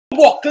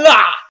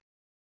Bombokla!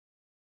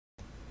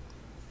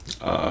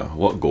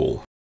 What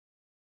goal?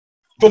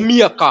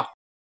 Jamaica.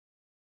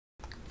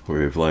 Who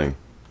are you playing?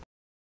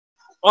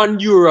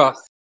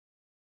 Honduras.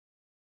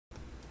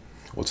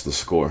 What's the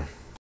score?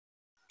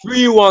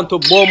 3-1 to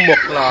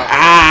Bombokla.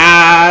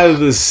 Ah,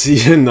 the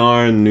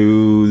CnR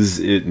news,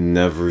 it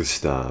never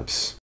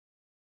stops.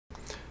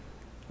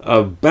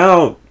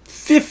 About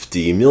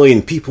 50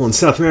 million people in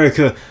South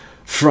America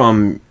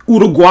from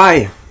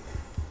Uruguay,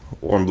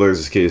 or in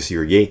Blair's case,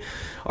 Uruguay,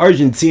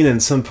 Argentina,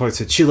 and some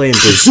parts of Chile and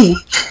Brazil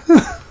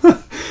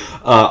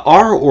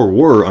are or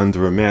were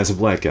under a mass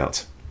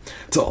blackout.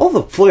 To all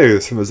the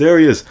players from those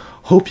areas,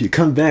 hope you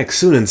come back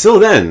soon. Until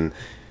then,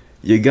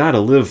 you gotta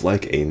live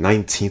like a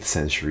 19th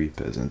century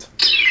peasant.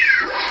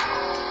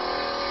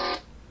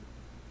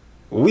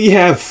 We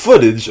have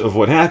footage of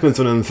what happens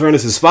when an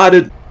furnace is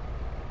spotted.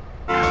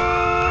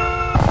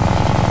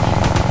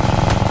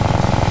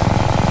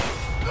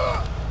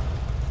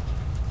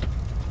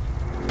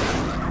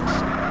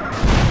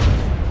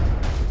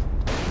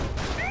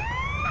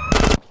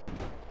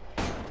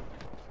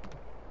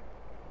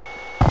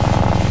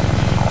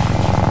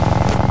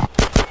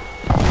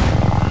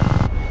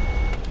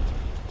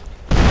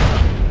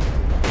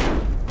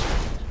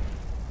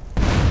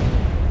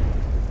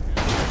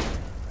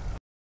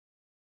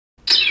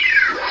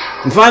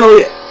 And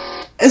finally,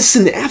 a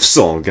CnR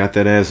song got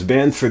that ass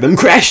banned for them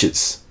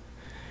crashes.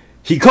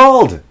 He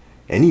called.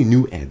 Any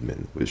new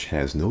admin, which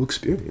has no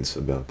experience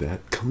about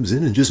that, comes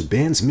in and just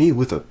bans me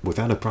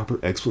without a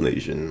proper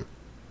explanation.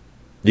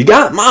 You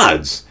got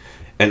mods!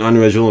 An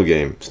unoriginal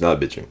game. It's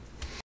not bitching.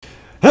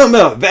 How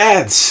about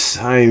that?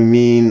 I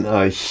mean,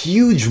 a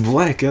huge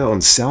blackout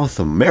in South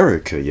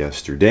America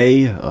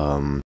yesterday.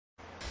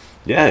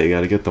 Yeah, you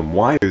gotta get them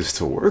wires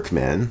to work,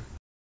 man.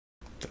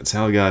 That's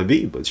how it gotta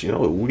be. But you know,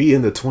 we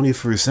in the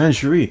 21st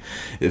century,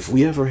 if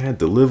we ever had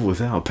to live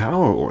without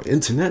power or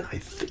internet, I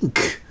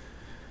think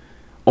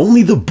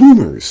only the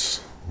boomers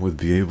would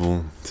be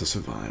able to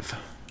survive.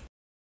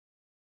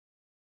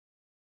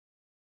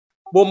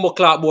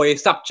 Bombokla boy,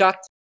 stop chat.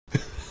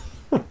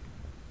 The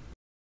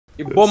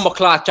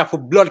Bombokla chat for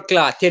blood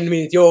clot 10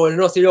 minutes. Yo, you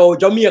know, say, yo,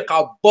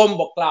 Jamaica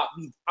Bombokla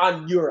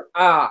on your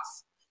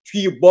ass.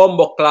 3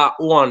 Bombokla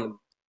 1.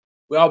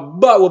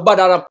 We're bad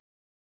at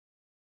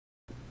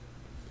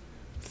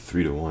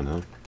 3-1,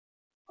 huh?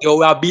 Yo,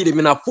 we are beating them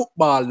in a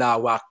football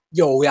now.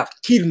 Yo, we are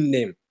killing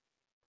them.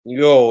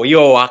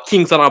 Yo, a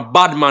King's on a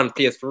bad man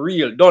place for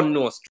real. Don't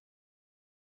know.